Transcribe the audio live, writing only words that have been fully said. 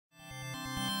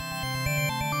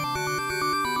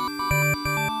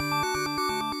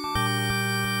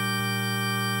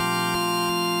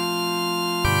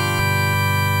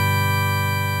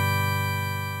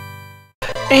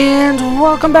And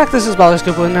welcome back, this is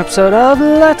Ballerscoop with an episode of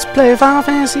Let's Play Final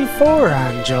Fantasy IV.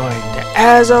 I'm joined,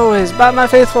 as always, by my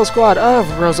faithful squad of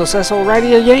Rosa, Cecil,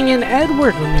 Rydia, Yang, and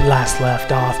Edward. When we last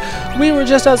left off, we were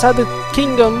just outside the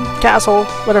kingdom, castle,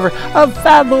 whatever, of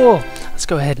Fabul. Let's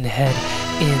go ahead and head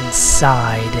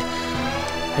inside.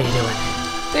 How you doing?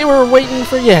 They were waiting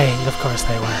for Yang, of course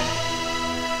they were.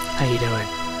 How you doing?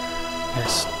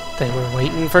 Yes, they were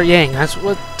waiting for Yang, that's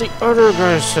what the other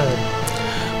guy said.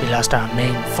 We lost our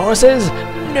main forces?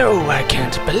 No, I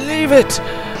can't believe it!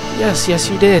 Yes,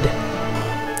 you did.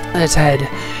 Let's head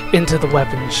into the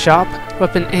weapon shop,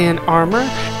 weapon and armor,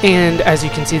 and as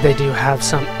you can see they do have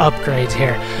some upgrades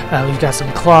here. We've got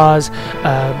some claws.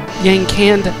 Yang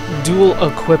can dual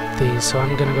equip these, so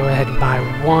I'm going to go ahead and buy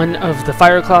one of the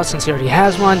fire claws since he already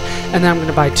has one, and then I'm going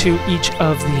to buy two each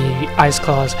of the ice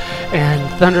claws and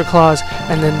thunder claws,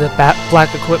 and then the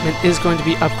black equipment is going to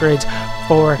be upgrades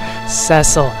for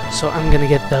Cecil, so I'm going to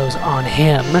get those on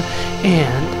him,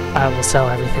 and I will sell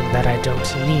everything that I don't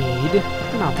need,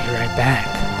 and I'll be right back.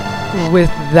 With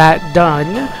that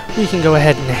done, we can go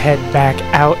ahead and head back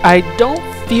out. I don't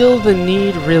feel the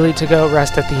need really to go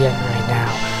rest at the inn right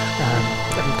now.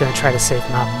 I'm going to try to save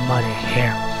my money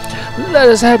here. Let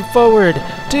us head forward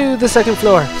to the second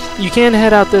floor. You can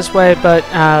head out this way, but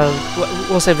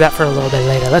we'll save that for a little bit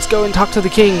later. Let's go and talk to the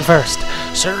king first.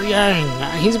 Sir Yang,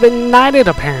 he's been knighted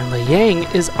apparently. Yang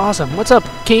is awesome. What's up,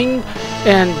 king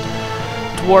and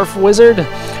dwarf wizard?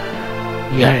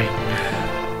 Yang.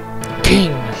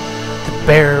 King.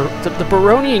 The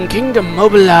Baronian kingdom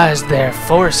mobilized their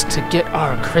force to get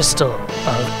our crystal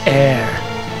of air.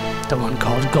 The one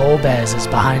called Golbez is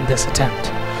behind this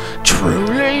attempt.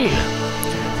 Truly?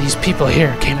 These people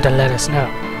here came to let us know.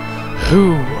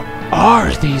 Who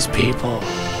are these people?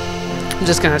 I'm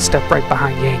just gonna step right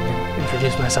behind Yang and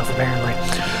introduce myself apparently.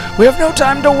 We have no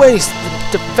time to waste.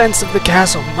 The defense of the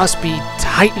castle must be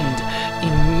tightened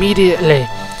immediately.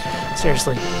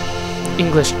 Seriously.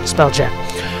 English spell check.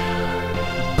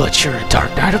 But you're a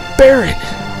Dark Knight of Baron.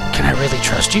 Can I really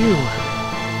trust you?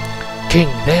 King,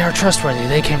 they are trustworthy.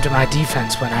 They came to my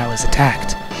defense when I was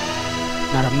attacked.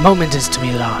 Not a moment is to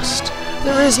be lost.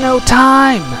 There is no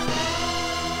time.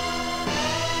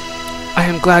 I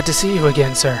am glad to see you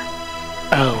again, sir.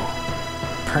 Oh,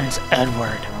 Prince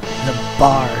Edward, the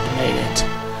Bard made it.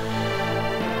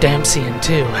 Damsian,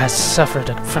 too, has suffered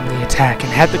from the attack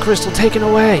and had the crystal taken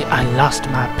away. I lost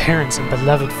my parents and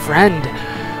beloved friend.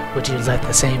 Would you let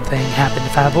the same thing happen to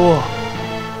Fabul?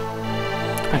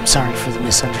 I'm sorry for the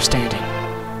misunderstanding.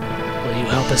 Will you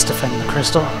help us defend the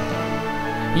crystal?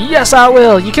 Yes, I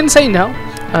will. You can say no.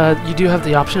 You do have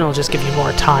the option. It'll just give you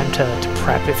more time to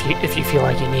prep if you feel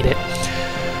like you need it.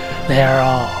 They are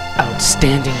all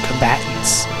outstanding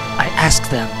combatants. I ask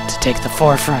them to take the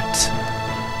forefront.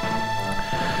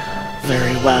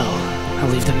 Very well. I'll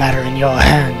leave the matter in your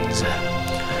hands.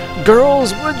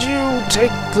 Girls, would you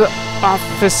take the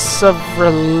office of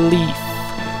relief?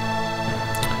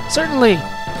 Certainly.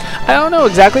 I don't know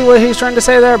exactly what he's trying to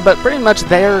say there, but pretty much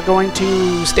they're going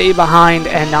to stay behind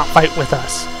and not fight with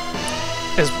us.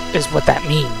 Is what that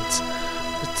means.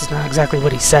 It's not exactly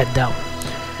what he said, though.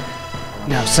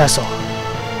 Now, Cecil.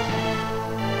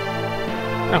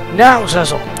 Oh, now,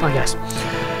 Cecil, I guess.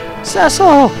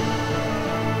 Cecil!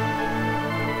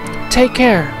 Take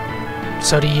care.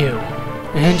 So do you.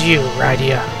 And you,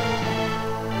 Rydia.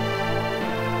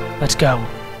 Let's go.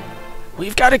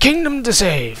 We've got a kingdom to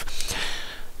save.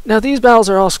 Now, these battles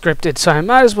are all scripted, so I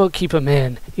might as well keep them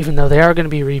in, even though they are going to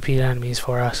be repeat enemies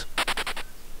for us.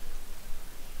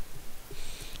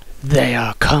 They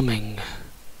are coming.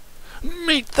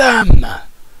 Meet them!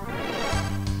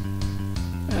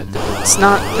 It's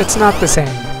not the same.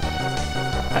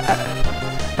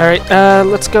 Alright,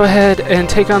 let's go ahead and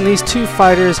take on these two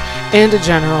fighters and a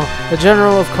general. The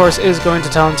general, of course, is going to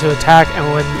tell them to attack,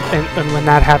 and when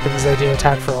that happens, they do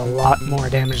attack for a lot more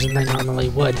damage than they normally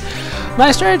would.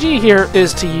 My strategy here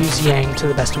is to use Yang to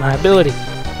the best of my ability.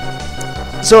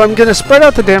 So I'm going to spread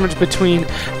out the damage between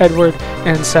Edward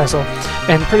and Cecil,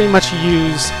 and pretty much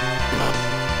use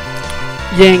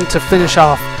Yang to finish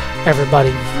off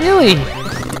everybody. Really?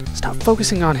 Stop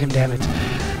focusing on him, damn it.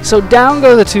 So down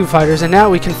go the two fighters, and now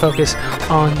we can focus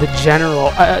on the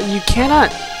general. You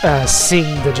cannot sing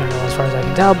the general as far as I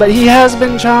can tell, but he has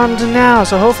been charmed now,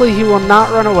 so hopefully he will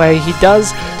not run away. He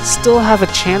does still have a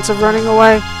chance of running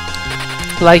away,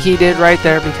 like he did right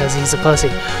there, because he's a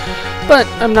pussy. But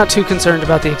I'm not too concerned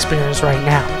about the experience right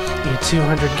now. You get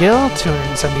 200 gil,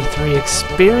 273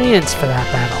 experience for that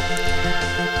battle.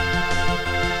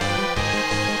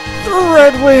 The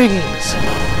Red Wings!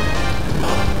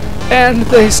 And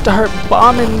they start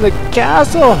bombing the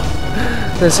castle!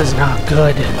 This is not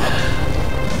good.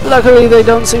 Luckily, they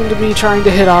don't seem to be trying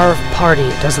to hit our party,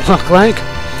 it doesn't look like.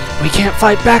 We can't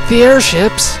fight back the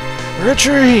airships.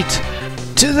 Retreat!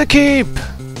 To the keep!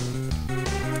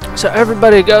 So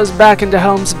everybody goes back into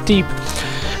Helm's Deep.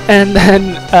 And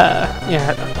then,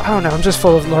 yeah, I don't know, I'm just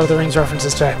full of Lord of the Rings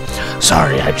references today.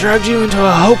 Sorry, I dragged you into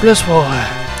a hopeless war.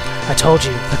 I told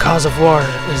you, the cause of war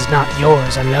is not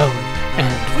yours alone,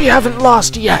 and we haven't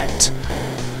lost yet.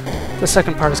 The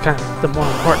second part is kind of the more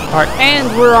important part, and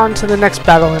we're on to the next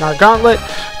battle in our gauntlet.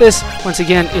 This, once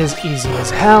again, is easy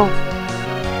as hell.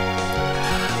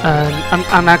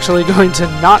 I'm actually going to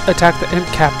not attack the Imp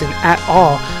Captain at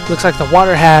all. Looks like the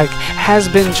Water Hag has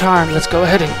been charmed. Let's go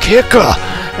ahead and kick her!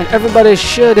 And everybody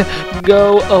should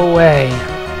go away.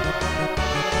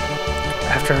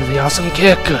 After the awesome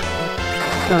kick.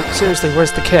 No, seriously,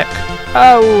 where's the kick?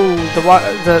 Oh,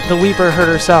 the Weeper hurt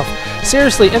herself.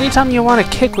 Seriously, anytime you want a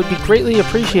kick would be greatly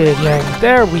appreciated, Yang.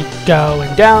 There we go,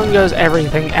 and down goes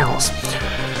everything else.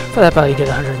 For that battle you get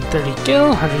 130 gil,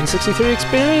 163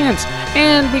 experience,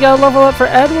 and we got a level up for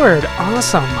Edward.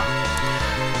 Awesome.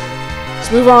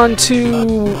 Let's move on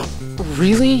to...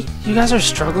 Really? You guys are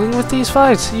struggling with these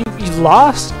fights? You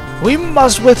lost? We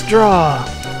must withdraw!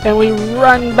 And we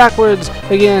run backwards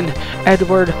again.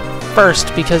 Edward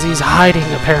first, because he's hiding,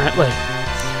 apparently.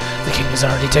 The king has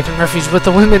already taken refuge with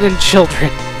the women and children.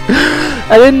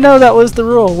 I didn't know that was the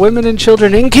rule. Women and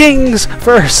children and kings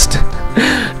first.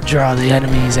 Draw the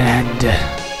enemies and...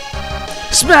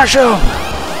 smash them!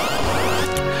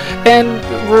 And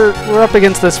we're up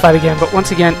against this fight again, but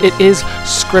once again, it is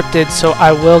scripted, so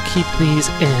I will keep these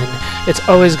in. It's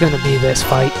always going to be this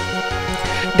fight.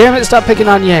 Damn it, stop picking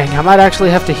on Yang. I might actually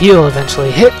have to heal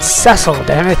eventually. Hit Cecil,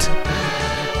 damn it.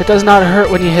 It does not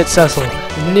hurt when you hit Cecil.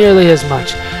 Nearly as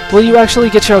much. Will you actually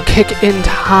get your kick in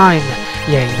time,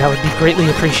 Yang? That would be greatly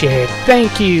appreciated.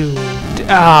 Thank you.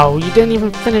 Oh, you didn't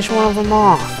even finish one of them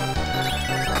off.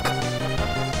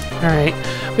 Alright,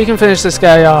 we can finish this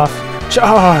guy off.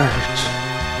 Charge!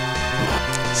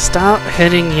 Stop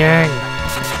hitting Yang.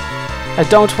 I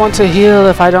don't want to heal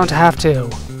if I don't have to.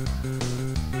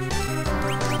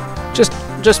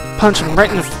 Just punch him right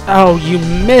in the oh, you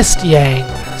missed, Yang.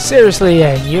 Seriously,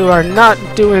 Yang, you are not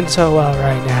doing so well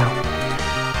right now.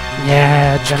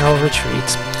 Yeah, general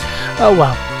retreats. Oh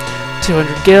well.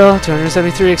 200 gil,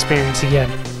 273 experience again.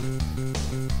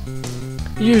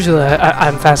 Usually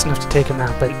I'm fast enough to take him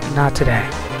out, but not today.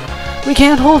 We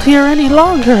can't hold here any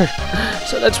longer,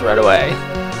 so let's run away.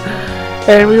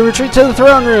 And we retreat to the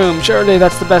throne room. Surely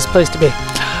that's the best place to be.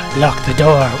 Lock the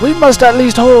door. We must at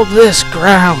least hold this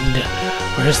ground.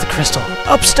 Where's the crystal?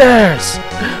 Upstairs.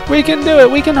 We can do it.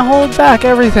 We can hold back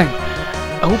everything.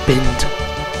 Opened.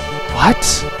 What?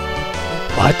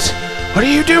 What? What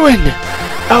are you doing?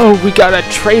 Oh, we got a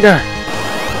traitor.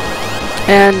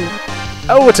 And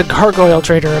oh, it's a gargoyle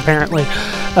traitor apparently.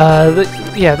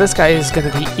 Yeah, this guy is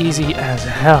going to be easy as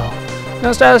hell.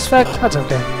 No status effect? That's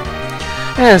okay.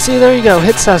 Yeah, see, there you go.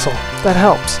 Hit Cecil. That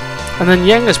helps. And then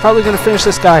Yang is probably going to finish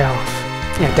this guy off.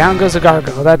 Yeah, down goes a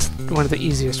gargoyle. That's one of the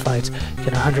easiest fights.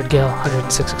 Get 100 gil,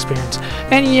 106 experience.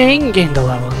 And Yang gained a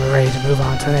level, and we're ready to move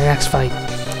on to the next fight.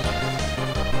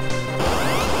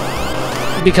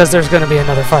 Because there's going to be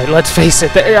another fight. Let's face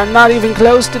it, they are not even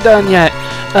close to done yet.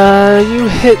 You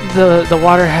hit the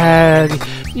Water Hag.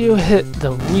 You hit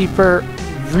the Weeper.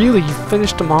 Really, you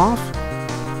finished him off?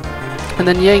 And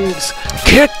then Yang's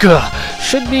kicker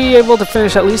should be able to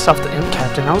finish at least off the Imp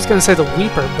Captain. I was going to say the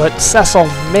Weeper, but Cecil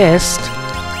missed.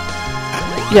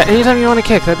 Yeah, anytime you want to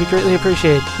kick, that'd be greatly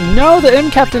appreciated. No, the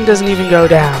Imp Captain doesn't even go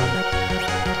down.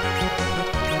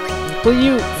 Will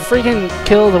you freaking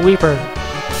kill the Weeper?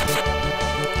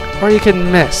 Or you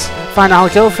can miss. Fine, I'll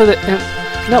go for the Imp.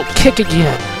 No, kick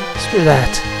again. Screw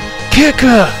that.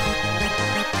 Kicker!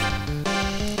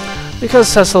 Because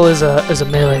Cecil is a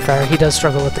melee fighter, he does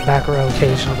struggle with the back row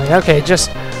occasionally. Okay,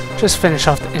 just finish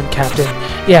off the Imp Captain.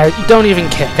 Yeah, you don't even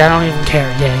kick. I don't even care,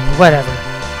 Yang. Whatever.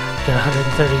 Get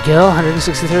 130 gil,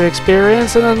 163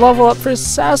 experience, and then level up for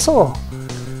Cecil.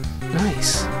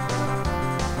 Nice.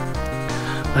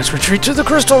 Let's retreat to the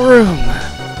crystal room.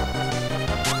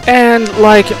 And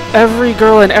like every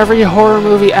girl in every horror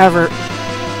movie ever,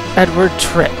 Edward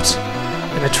tripped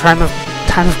in a time of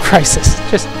crisis.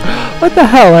 Just, what the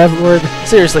hell, Edward?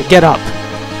 Seriously, get up.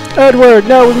 Edward,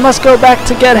 no, we must go back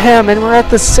to get him, and we're at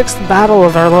the 6th battle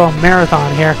of our little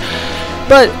marathon here.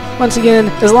 But, once again,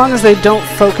 as long as they don't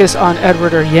focus on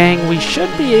Edward or Yang, we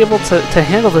should be able to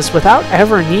handle this without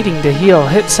ever needing to heal.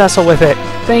 Hit Cecil with it.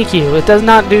 Thank you. It does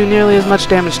not do nearly as much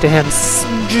damage to him.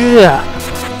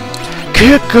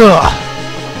 Kicker!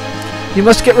 You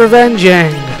must get revenge,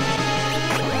 Yang.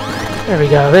 There we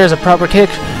go. There's a proper kick.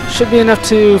 Should be enough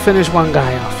to finish one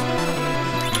guy off.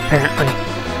 Apparently.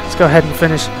 Let's go ahead and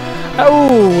finish.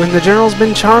 Oh, and the general's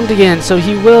been charmed again, so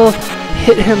he will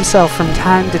hit himself from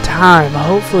time to time.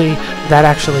 Hopefully that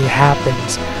actually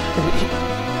happens.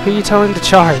 Who are you telling to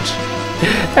charge?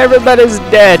 Everybody's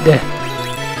dead.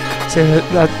 See,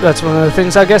 that's one of the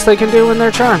things I guess they can do when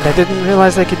they're charmed. I didn't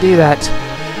realize they could do that.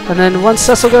 And then once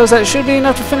Cecil goes, that should be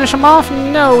enough to finish him off.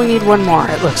 No, we need one more,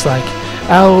 it looks like.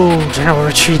 Oh, General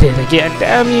retreated again.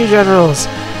 Damn you, generals.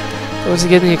 Once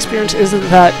again, the experience isn't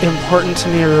that important to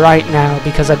me right now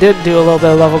because I did do a little bit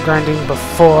of level grinding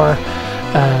before.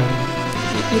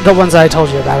 The ones I told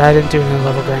you about. I didn't do any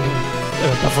level grinding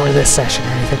before this session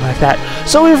or anything like that.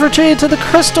 So we've retreated to the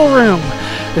crystal room.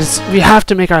 We have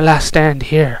to make our last stand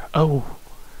here. Oh.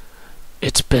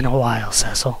 It's been a while,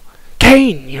 Cecil.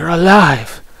 Cain, you're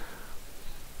alive.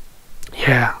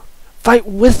 Yeah. Fight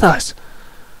with us.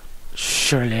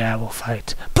 Surely I will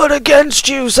fight. But against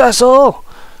you, Cecil!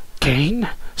 Cain?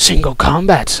 Single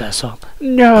combat, Cecil.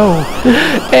 No!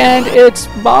 And it's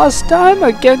boss time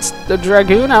against the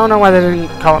Dragoon? I don't know why they didn't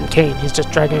call him Cain. He's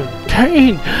just Dragoon.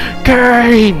 Cain!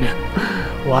 Cain!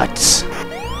 What?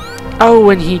 Oh,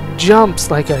 and he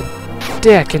jumps like a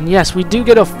dick. And yes, we do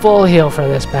get a full heal for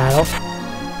this battle.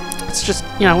 It's just,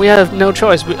 you know, we have no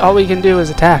choice. All we can do is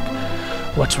attack.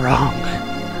 What's wrong?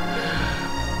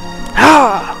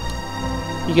 Ah!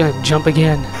 You gonna jump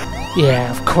again? Yeah,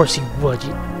 of course you would,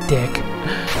 you dick.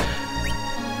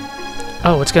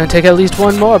 Oh, it's gonna take at least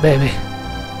one more, baby.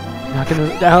 You're not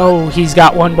gonna... Oh, he's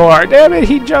got one more. Damn it,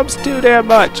 he jumps too damn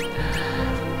much.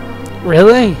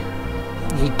 Really?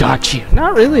 He got you.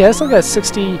 Not really, I still got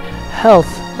 60 health.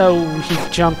 Oh,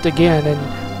 he jumped again, and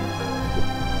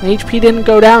HP didn't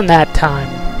go down that time.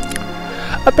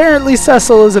 Apparently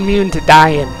Cecil is immune to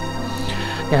dying.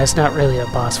 Yeah, it's not really a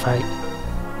boss fight.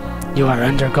 You are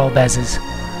under Golbez's.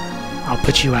 I'll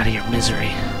put you out of your misery.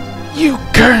 You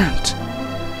can't!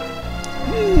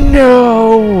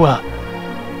 No!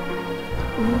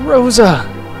 Rosa!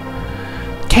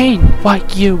 Cain, why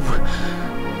you?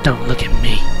 Don't look at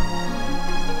me.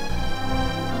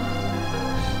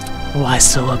 Why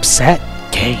so upset,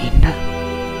 Cain?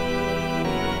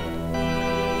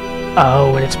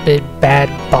 Oh, and it's been bad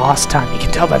boss time. You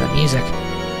can tell by the music.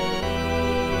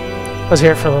 Let's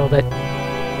hear it for a little bit.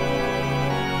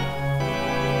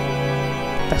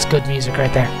 That's good music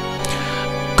right there.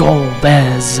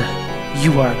 Golbez.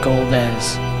 You are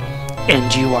Golbez.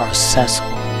 And you are Cecil.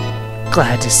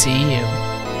 Glad to see you.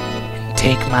 And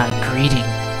take my greeting.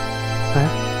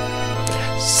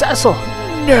 Huh? Cecil!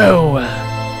 No!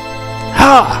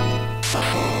 Ha!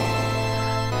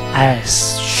 I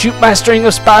shoot my string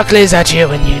of sparklies at you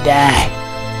and you die.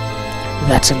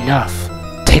 That's enough.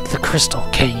 Take the crystal,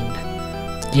 Cain.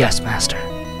 Yes, master.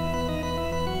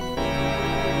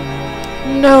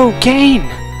 No, Cain!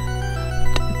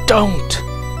 Don't!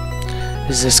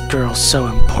 Is this girl so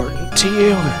important to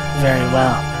you? Very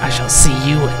well. I shall see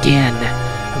you again.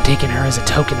 I'm taking her as a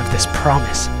token of this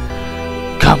promise.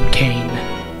 Come, Cain.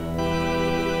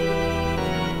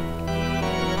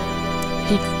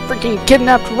 He freaking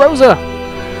kidnapped Rosa!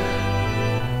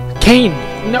 Cain!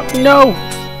 No, no!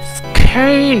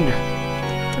 Cain!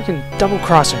 Freaking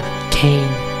double-crosser. Cain.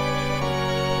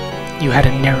 You had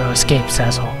a narrow escape,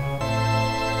 Cecil.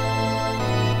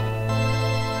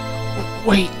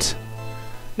 Wait!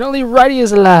 Not only Righty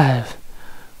is alive.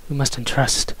 We must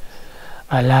entrust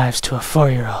our lives to a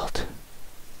 4-year-old.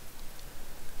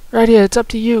 Rydia, it's up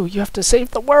to you. You have to save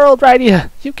the world,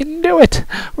 Rydia. You can do it.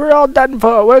 We're all done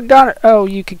for. We're gone. Oh,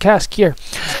 you can cast Cure.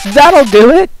 That'll do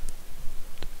it.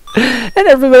 And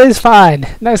everybody's fine.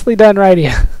 Nicely done,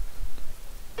 Rydia.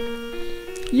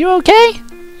 You okay?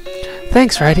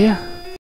 Thanks, Rydia.